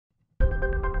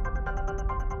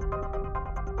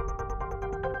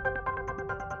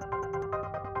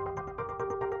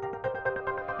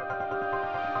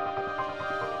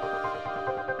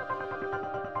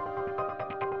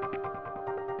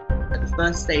the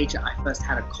first stage, I first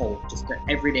had a cold, just an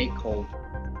everyday cold,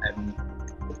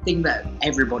 the thing that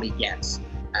everybody gets.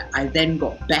 I then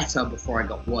got better before I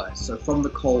got worse. So from the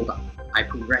cold, I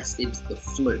progressed into the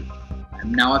flu.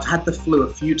 Now I've had the flu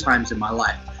a few times in my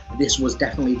life. This was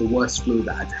definitely the worst flu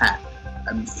that I've had.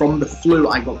 From the flu,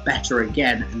 I got better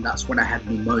again, and that's when I had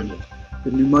pneumonia.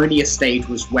 The pneumonia stage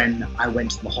was when I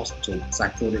went to the hospital because I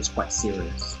thought it's quite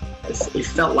serious. It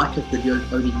felt like I could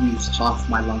only use half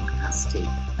my lung capacity,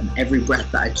 and every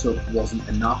breath that I took wasn't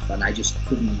enough, and I just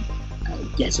couldn't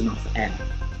get enough air.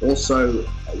 Also,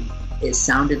 it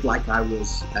sounded like I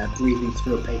was breathing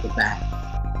through a paper bag.